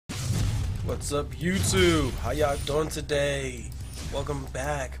What's up, YouTube? How y'all doing today? Welcome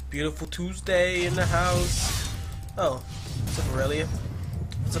back. Beautiful Tuesday in the house. Oh, what's up, Aurelia?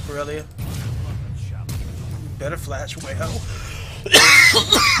 What's up, Aurelia? Better flash well.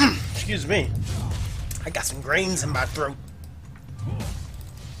 Excuse me. I got some grains in my throat.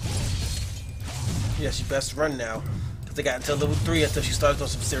 Yeah, she best run now. Because I got until level 3 until she starts doing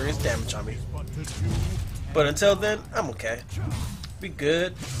some serious damage on me. But until then, I'm okay. We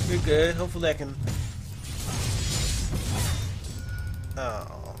good. We're good. Hopefully I can...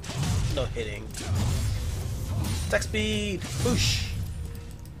 Oh, no hitting. Attack speed! Whoosh!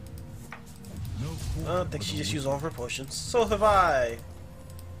 I think she just used all of her potions. So have I!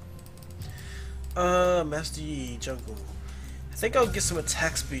 Master Yi, jungle. I think I'll get some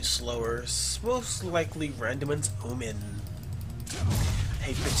attack speed slower. Most likely Random's Omen. I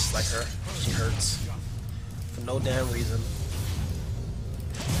hate bitches like her. She hurts. For no damn reason.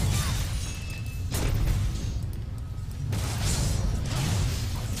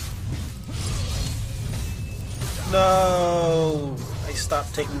 No! I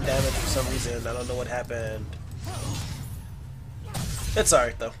stopped taking damage for some reason. I don't know what happened. It's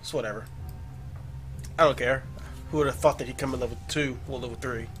alright though. It's whatever. I don't care. Who would have thought that he'd come in level 2 or level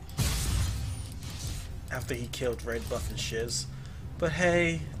 3 after he killed Red Buff and shiz. But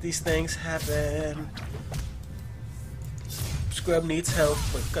hey, these things happen. Scrub needs help.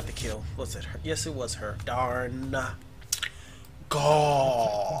 Wait, got the kill. Was it her? Yes, it was her. Darn.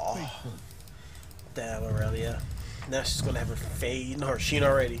 Gaw. Damn, Aurelia. Now she's gonna have her fade. No, her Sheen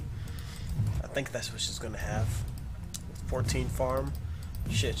already. I think that's what she's gonna have. 14 farm.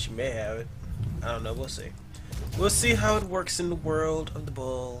 Shit, she may have it. I don't know. We'll see. We'll see how it works in the world of the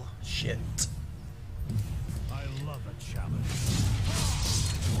bull. Shit. I love a challenge.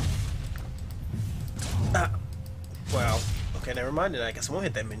 Ah. Wow. Okay, never mind then. I guess I won't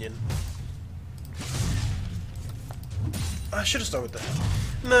hit that minion. I should have started with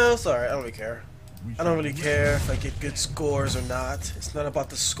that. No, sorry. I don't really care. I don't really care if I get good scores or not. It's not about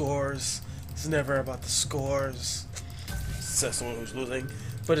the scores. It's never about the scores. Says someone who's losing.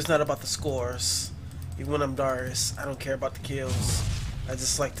 But it's not about the scores. Even when I'm Darius, I don't care about the kills. I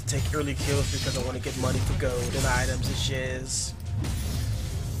just like to take early kills because I want to get money for gold and items and shiz.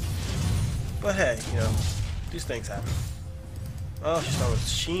 But hey, you know, these things happen. Oh, she started with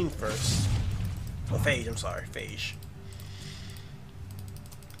Sheen first. Oh, Phage, I'm sorry, Phage.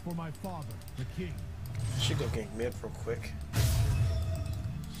 For my father, the king. Should go gank mid real quick.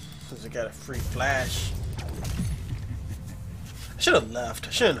 Since I got a free flash. I should have left. I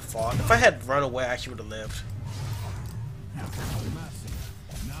shouldn't have fought. If I had run away, I actually would have lived.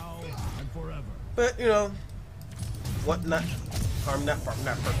 Now and forever. But, you know, what not? Farm not, farm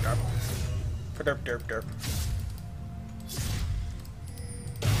not, derp derp. For derp derp derp.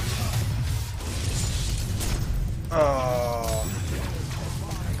 Oh.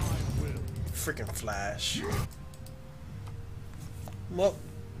 Freaking flash. Well,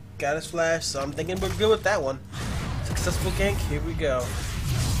 got his flash, so I'm thinking we're good with that one. Successful gank, here we go.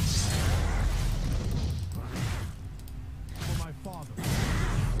 For my father.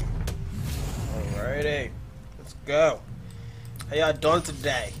 Alrighty, let's go. How y'all doing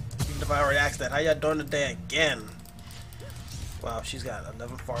today? Even if I already asked that, how y'all doing today again? Wow, she's got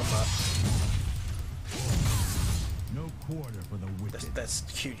 11 farm up. No quarter for the wicked. That's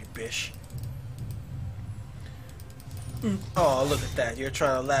cute, you bitch. Oh, look at that. You're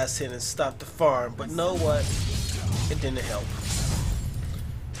trying to last hit and stop the farm, but know what? It didn't help.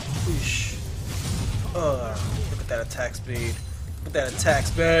 Whoosh. Look at that attack speed. Look at that attack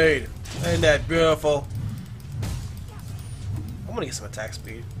speed. Ain't that beautiful? I'm gonna get some attack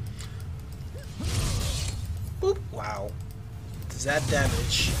speed. Boop. Wow. Does that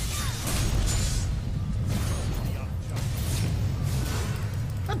damage?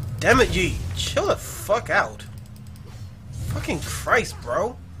 God damn it, G. Chill the fuck out. Fucking Christ,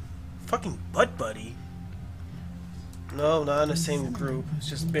 bro. Fucking butt buddy. No, not in the same group. It's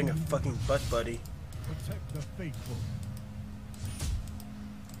just being a fucking butt buddy. Protect the faithful.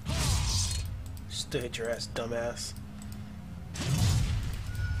 Still hit your ass, dumbass.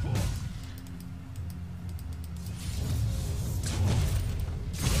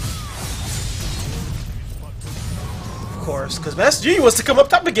 Of course, because Master G wants to come up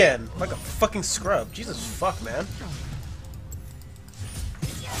top again. Like a fucking scrub. Jesus fuck, man.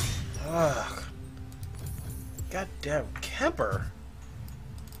 Ugh. Goddamn Kemper.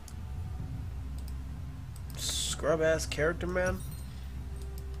 Scrub ass character, man.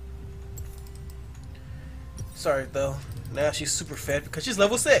 Sorry though. Now she's super fed because she's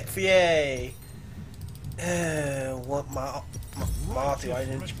level 6. Yay. Want my ulti. I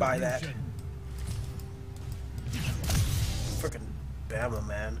didn't buy that. Bama,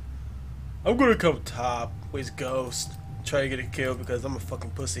 man. I'm gonna come top. Waste Ghost. Try to get a kill because I'm a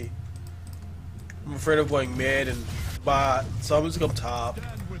fucking pussy. I'm afraid of going mid and bot, so I'm just gonna come top.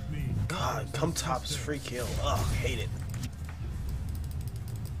 God, come top's free kill. Ugh, hate it.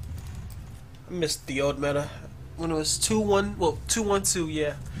 I missed the old meta when it was 2-1. Well, 2-1-2,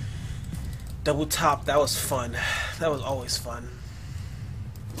 yeah. Double top. That was fun. That was always fun.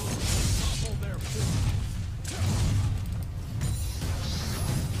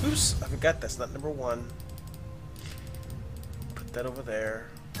 Oops, I forgot that's not number 1. Put that over there.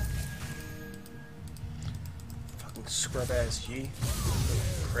 Fucking scrub ass G.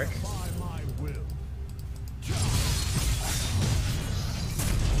 Prick.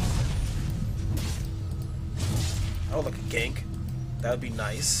 I would like a gank. That would be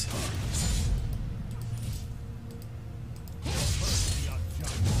nice.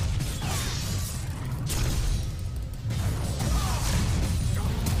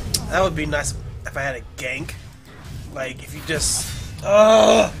 That would be nice if I had a gank. Like, if you just...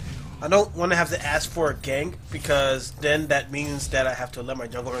 I don't want to have to ask for a gank, because then that means that I have to let my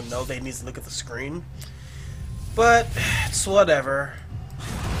jungler know they need to look at the screen. But, it's whatever.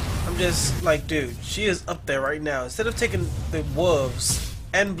 I'm just like, dude, she is up there right now. Instead of taking the wolves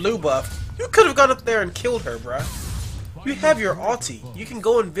and blue buff, you could have gone up there and killed her, bruh. You have your ulti. You can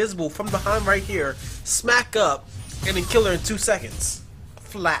go invisible from behind right here, smack up, and then kill her in 2 seconds.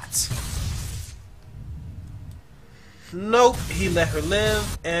 Flat. Nope, he let her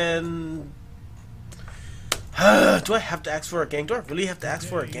live, and do I have to ask for a gank? Do I really have to ask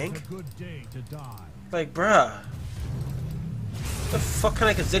for a gank? Like, bruh, the fuck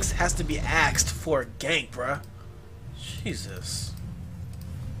kind of Kha'Zix has to be asked for a gank, bruh? Jesus,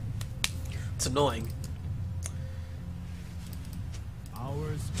 it's annoying.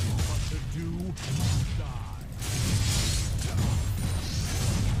 Ours but to do or die.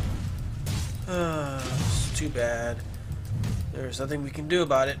 It's too bad. There's nothing we can do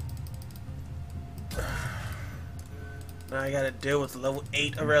about it. Now I gotta deal with level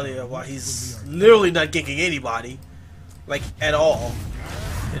 8 Aurelia while he's literally not ganking anybody. Like, at all.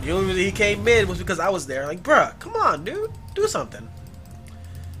 And the only reason he came mid was because I was there. Like, bruh, come on, dude. Do something.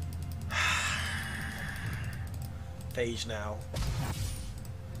 Phage now.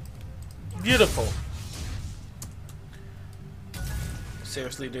 Beautiful.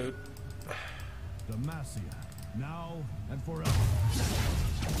 Seriously, dude. Demacia, now and forever.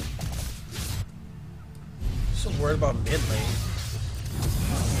 So worried about mid lane.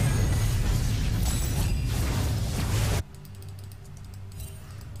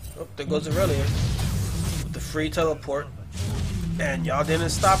 Oh, there goes Aurelia with the free teleport, and y'all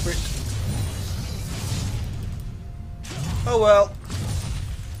didn't stop it. Oh well,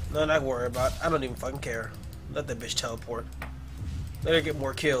 nothing I can worry about. I don't even fucking care. Let that bitch teleport. Let her get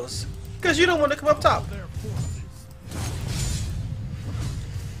more kills. Because you don't want to come up top.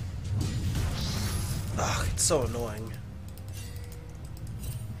 Ugh, it's so annoying.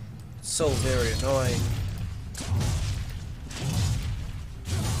 So very annoying.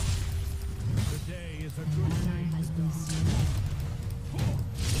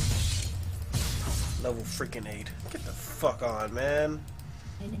 Level freaking 8. Get the fuck on, man.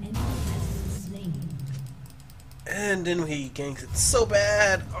 And then he ganks it so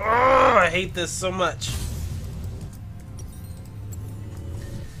bad. Oh, I hate this so much.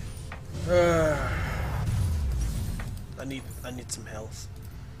 I need some health.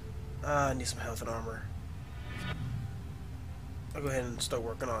 I need some health and armor. I'll go ahead and start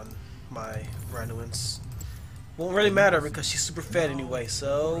working on my Rhinoance. Won't really matter because she's super fed anyway.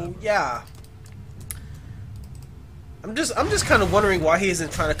 So yeah. I'm just kind of wondering why he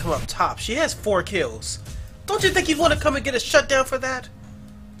isn't trying to come up top. She has 4 kills. Don't you think you'd want to come and get a shutdown for that?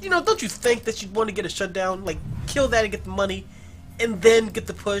 You know, don't you think that you'd want to get a shutdown? Like, kill that and get the money, and then get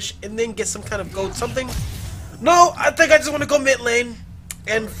the push, and then get some kind of gold something? No, I think I just want to go mid lane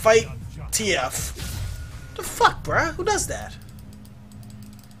and fight TF. The fuck, bruh? Who does that?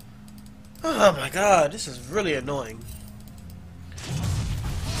 Oh my god, this is really annoying.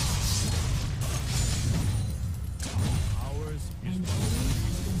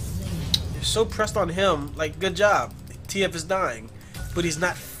 So pressed on him, like, good job. TF is dying, but he's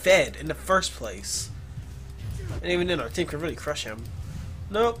not fed in the first place. And even then, our team can really crush him.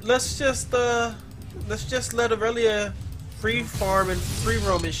 Nope, let's just let Aurelia free farm and free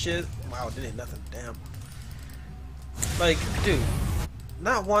roam and shit. Wow, didn't hit nothing. Damn. Like, dude,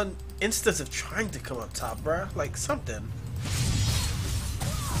 not one instance of trying to come up top, bruh. Like, something.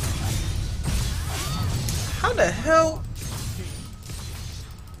 How the hell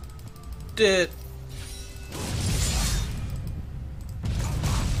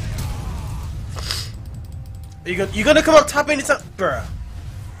You gonna come up top anytime, bruh?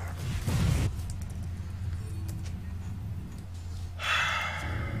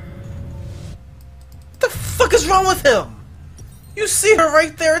 The fuck is wrong with him? You see her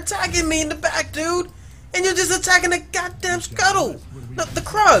right there attacking me in the back, dude, and you're just attacking the goddamn scuttle, the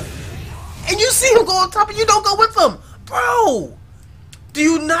Krug, and you see him go on top and you don't go with him, bro. Do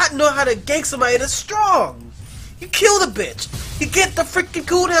you not know how to gank somebody that's strong? You kill the bitch. You get the freaking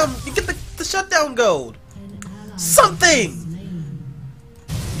cooldown. You get the shutdown gold. Something.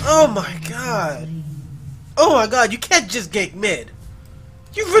 Oh my god. Oh my god. You can't just gank mid.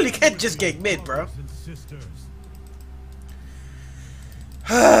 You really can't just gank mid, bro.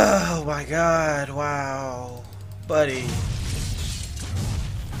 Oh my god. Wow, buddy.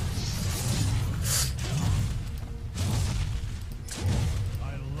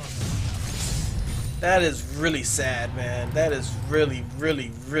 That is really sad, man. That is really,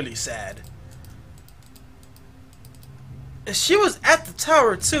 really, really sad. And she was at the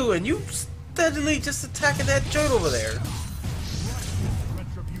tower too, and you steadily just attacking that joint over there.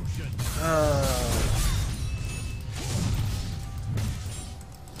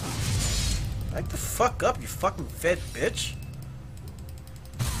 Back the fuck up, you fucking fed bitch.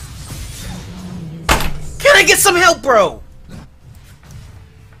 Can I get some help, bro?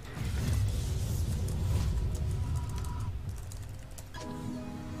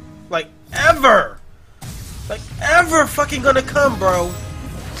 Like ever fucking gonna come, bro.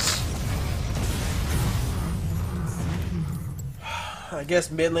 I guess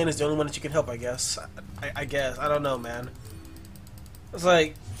mid lane is the only one that you can help, I guess. I guess. I don't know, man. It's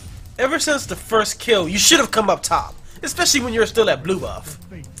like, ever since the first kill, you should have come up top. Especially when you're still at blue buff.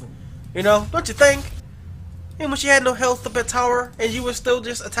 You know, don't you think? And when she had no health up at tower, and you were still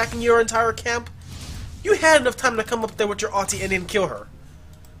just attacking your entire camp, you had enough time to come up there with your ulti and then kill her.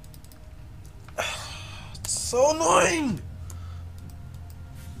 So annoying!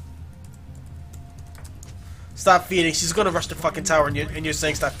 Stop feeding. She's gonna rush the fucking tower and you're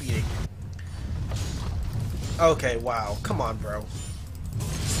saying stop feeding. Okay, wow. Come on, bro.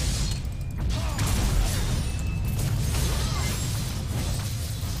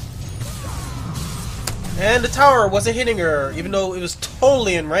 And the tower wasn't hitting her, even though it was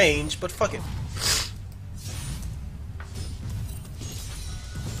totally in range, but fuck it.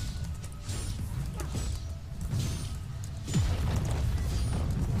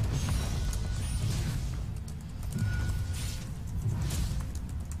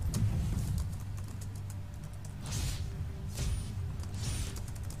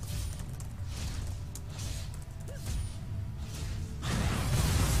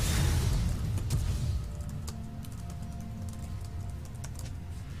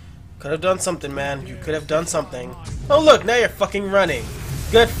 Could have done something, man. You could have done something. Oh look, now you're fucking running.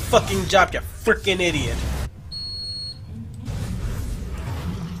 Good fucking job, you freaking idiot.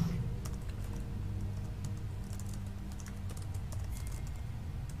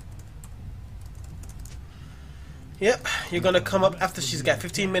 Yep, you're gonna come up after she's got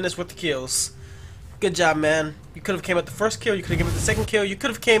 15 minutes worth of kills. Good job, man. You could have came at the first kill, you could have came at the second kill, you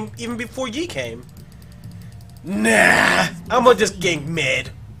could have came even before Yi came. Nah, I'm gonna just gank mid.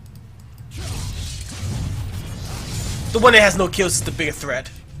 The one that has no kills is the bigger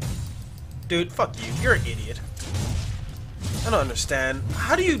threat. Dude, fuck you. You're an idiot. I don't understand.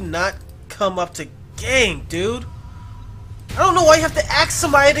 How do you not come up to gank, dude? I don't know why you have to ask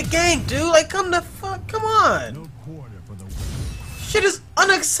somebody to gank, dude. Like, come the fuck, come on. Shit is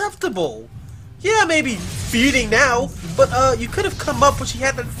unacceptable. Yeah, maybe feeding now, but you could have come up when she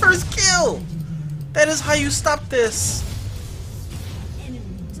had that first kill. That is how you stop this.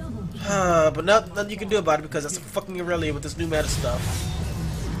 But nothing you can do about it because that's fucking irrelevant with this new meta stuff.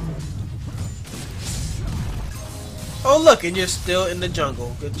 Oh look, and you're still in the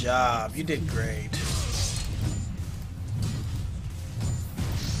jungle. Good job. You did great.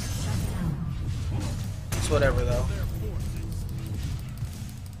 It's whatever though.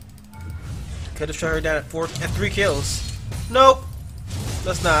 Could have shut her down at 3 kills. Nope.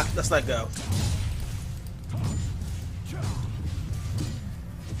 Let's not go.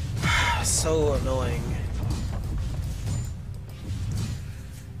 So annoying.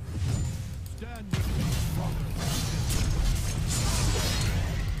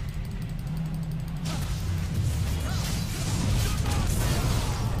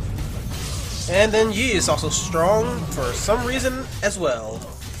 And then Yi is also strong for some reason as well.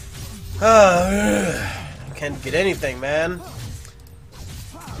 Can't get anything, man.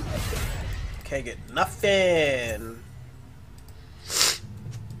 Can't get nothing.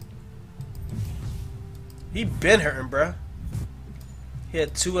 He been hurting, bruh. He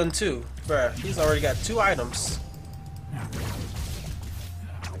had 2 and 2. Bruh, he's already got 2 items.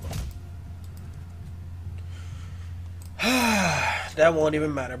 That won't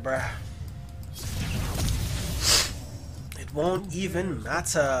even matter, bruh. It won't even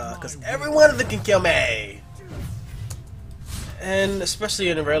matter, because every one of them can kill me. And especially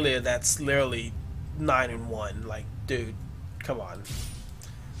in Aurelia, that's literally 9 and 1. Like, dude, come on.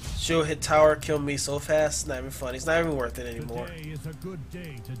 She'll hit tower, kill me so fast, it's not even fun. It's not even worth it anymore. Today is a good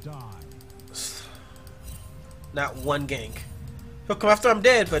day to die. Not one gank. He'll come after I'm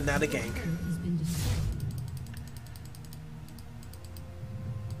dead, but not a gank.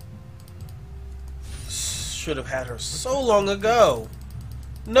 Should have had her so long ago.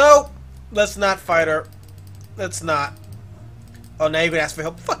 Nope. Let's not fight her. Let's not. Oh, now you're gonna ask for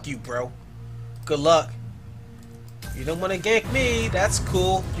help? Fuck you, bro. Good luck. You don't want to gank me. That's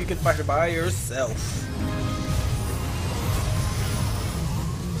cool. You can fight her by yourself.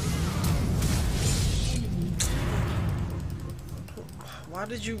 Why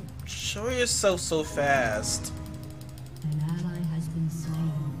did you show yourself so fast? An ally has been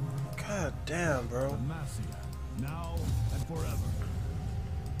slain. God damn, bro. Now and forever.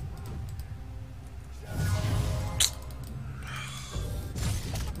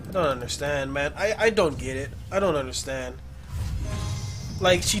 I don't understand, man. I don't get it. I don't understand.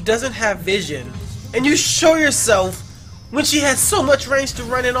 Like, she doesn't have vision, and you show yourself when she has so much range to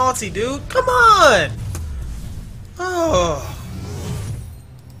run in ulti, dude. Come on! Oh.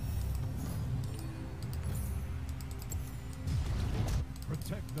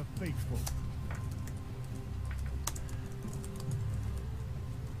 Protect the faithful.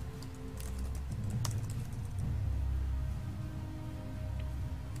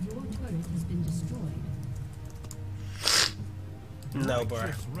 Your turret has been destroyed. No, bro.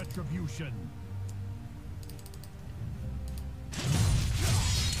 Righteous retribution.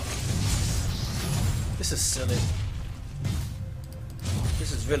 This is silly.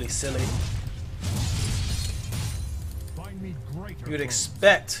 This is really silly. Find me greater. You would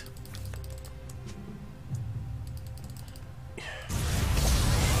expect.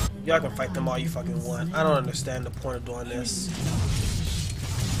 Y'all can fight them all you fucking want. I don't understand the point of doing this.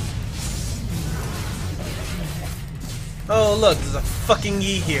 Oh look, there's a fucking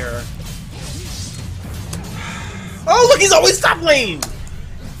Yi here. Oh look, he's always top lane!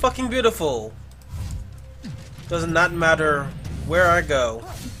 Fucking beautiful. Does not matter where I go.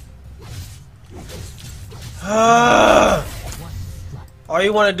 All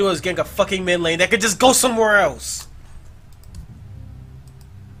you want to do is gank a fucking mid lane that could just go somewhere else.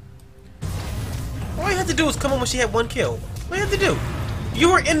 All you had to do was come on when she had 1 kill. What you had to do?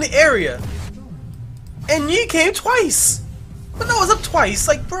 You were in the area. And Yi came twice. But no, it was up twice.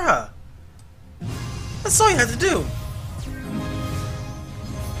 Like, bruh. That's all you had to do.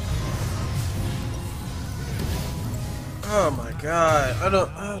 Oh my god.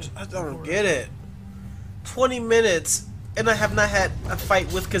 I don't get it. 20 minutes and I have not had a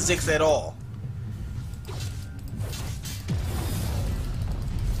fight with Kha'Zix at all.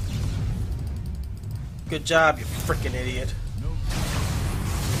 Good job, you freaking idiot.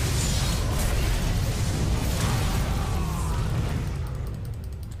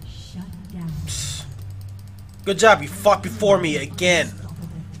 Shut down. Good job, you fought before me again.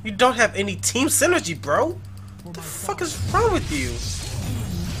 You don't have any team synergy, bro. What the fuck is wrong with you?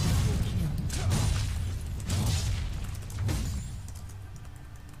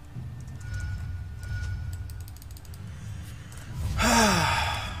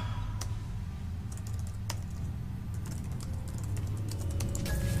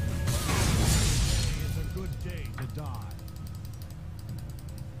 It's a good day to die.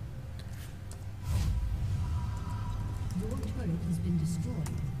 Your turret has been destroyed.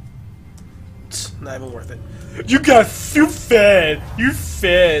 Not even worth it. You fed. You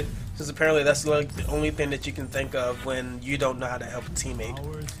fed. Because apparently that's like the only thing that you can think of when you don't know how to help a teammate.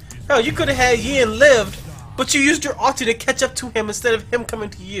 Hell, you could have had Yi and lived, but you used your ulti to catch up to him instead of him coming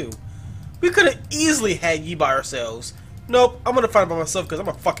to you. We could have easily had Yi by ourselves. Nope, I'm gonna fight by myself because I'm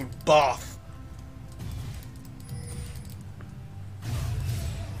a fucking boss.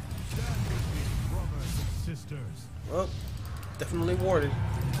 Brothers and sisters. Well, definitely warded.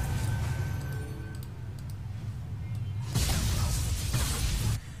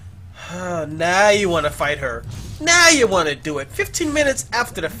 Now you want to fight her. Now you want to do it. 15 minutes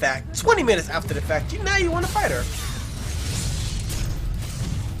after the fact. 20 minutes after the fact. Now you want to fight her.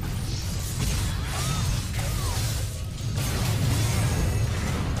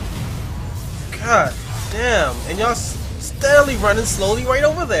 God damn. And y'all steadily running slowly right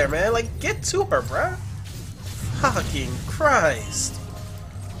over there, man. Like, get to her, bruh. Fucking Christ.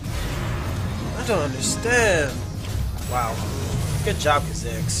 I don't understand. Wow. Good job,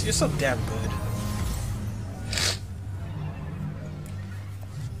 Kha'Zix. You're so damn good.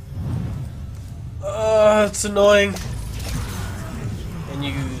 It's annoying. And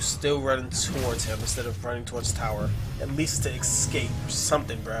you still running towards him instead of running towards tower. At least to escape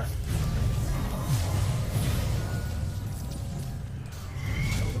something, bruh.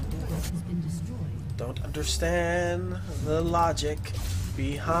 Don't understand the logic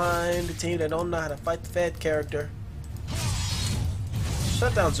behind the team that don't know how to fight the Fed character.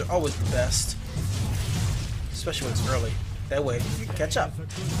 Shutdowns are always the best. Especially when it's early. That way, you can catch up.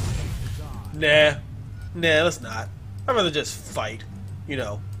 Nah, let's not. I'd rather just fight, you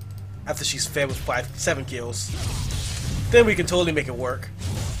know, after she's fed with 7 kills. Then we can totally make it work.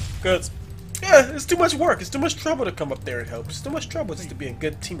 Cause, yeah, it's too much work. It's too much trouble to come up there and help. It's too much trouble just to be a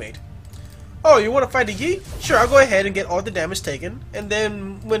good teammate. Oh, you want to fight a Yi? Sure, I'll go ahead and get all the damage taken, and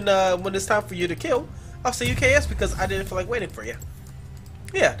then when it's time for you to kill, I'll say you KS because I didn't feel like waiting for you.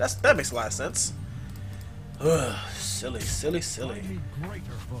 Yeah, that makes a lot of sense. Ugh, silly.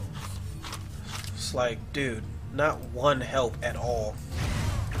 It's like, dude, not one help at all.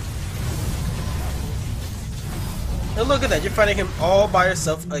 And look at that, you're fighting him all by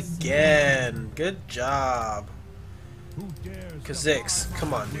yourself again. Good job. Kha'Zix,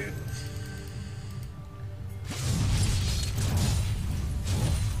 come on, dude.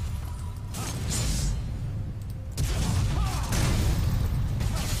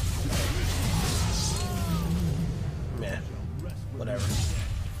 Man, whatever.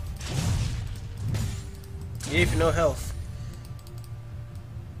 Yeah, if you know health.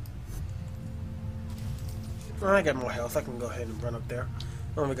 I got more health. I can go ahead and run up there.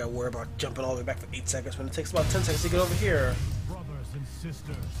 I don't really got to worry about jumping all the way back for 8 seconds when it takes about 10 seconds to get over here. Brothers and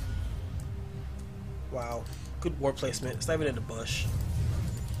sisters. Wow. Good ward placement. It's not even in the bush.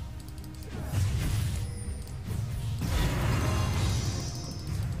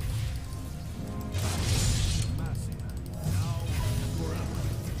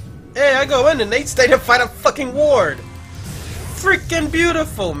 Hey, I go in and they stay to fight a fucking ward. Freaking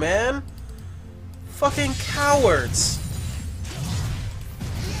beautiful, man. Fucking cowards.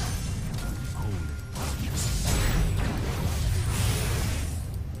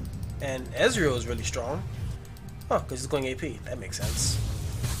 And Ezreal is really strong. Oh, because he's going AP. That makes sense.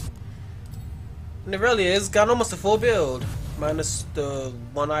 And it really is. Got almost a full build. Minus the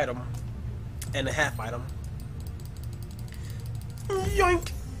 1 item. And a half item.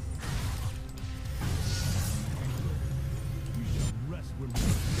 Yoink!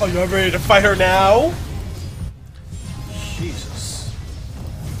 Oh, you're ready to fight her now? Jesus.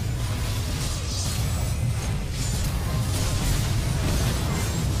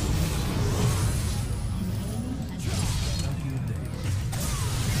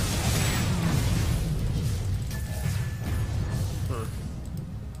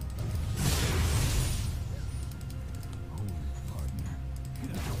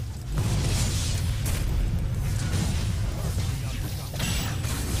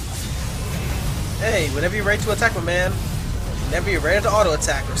 Hey, whenever you're ready to attack my man, whenever you're ready to auto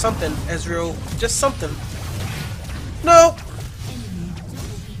attack or something, Ezreal, just something. No.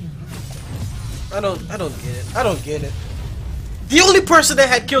 I don't get it. I don't get it. The only person that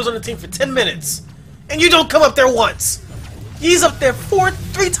had kills on the team for 10 minutes, and you don't come up there once. He's up there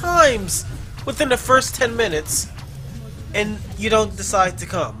 3 times within the first 10 minutes, and you don't decide to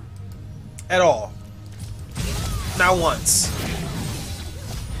come at all. Not once.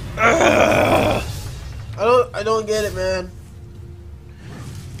 Ugh. I don't get it, man.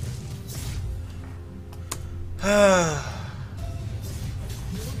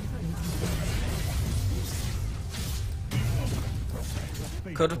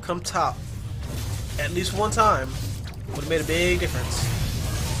 Could have come top at least one time. Would have made a big difference.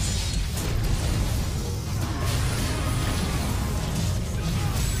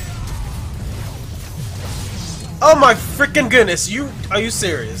 Oh my freaking goodness! Are you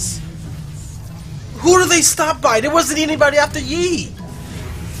serious? Who do they stop by? There wasn't anybody after Yi.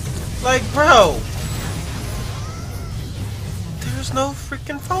 Like, bro. There's no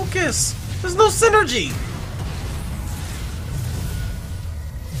freaking focus. There's no synergy.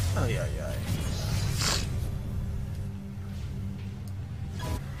 Oh yeah.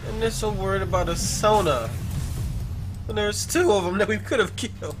 And they're so worried about a Sona. And there's 2 of them that we could have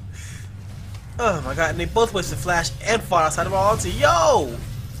killed. Oh my god, and they both wasted flash and fought outside of our ulti. Yo!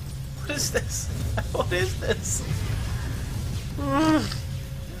 What is this? What is this?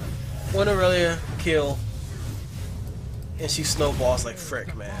 One Aurelia kill. And she snowballs like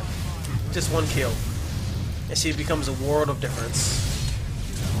frick, man. Just 1 kill. And she becomes a world of difference.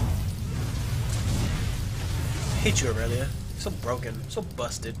 hate you, Aurelia. So broken, so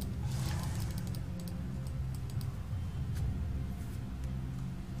busted.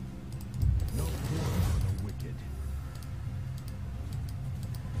 No quarter for the wicked.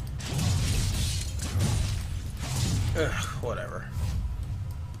 Ugh, whatever.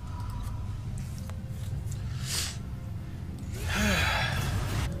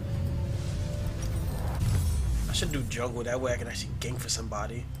 I should do jungle, that way I can actually gank for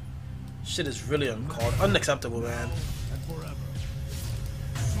somebody. Shit is really unacceptable, man. And forever.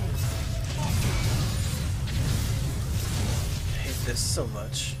 I hate this so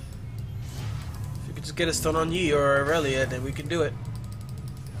much. If you could just get a stun on Yi or Aurelia, then we can do it.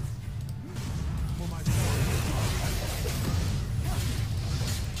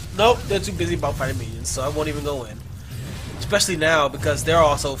 Nope, they're too busy about fighting minions, so I won't even go in. Especially now, because they're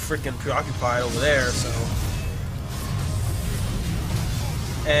also freaking preoccupied over there, so...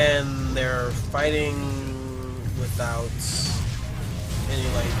 And they're fighting without any,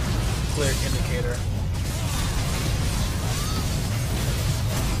 like, clear indicator.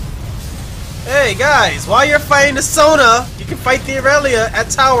 Hey, guys, while you're fighting the Sona, you can fight the Aurelia at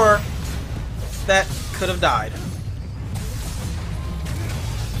tower that could have died.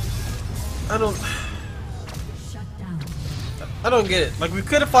 I don't get it. Like, we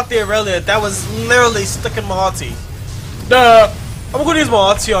could have fought the Aurelia that was literally stuck in my ulti. Duh! I'm gonna use my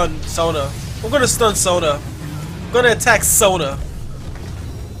ulti on Sona. I'm gonna stun Sona. I'm gonna attack Sona.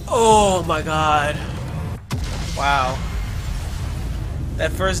 Oh my god. Wow.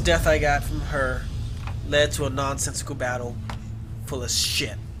 That first death I got from her led to a nonsensical battle full of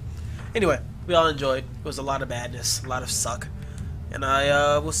shit. Anyway, we all enjoyed. It was a lot of badness, a lot of suck. And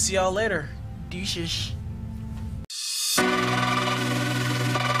I will see y'all later. Deuces.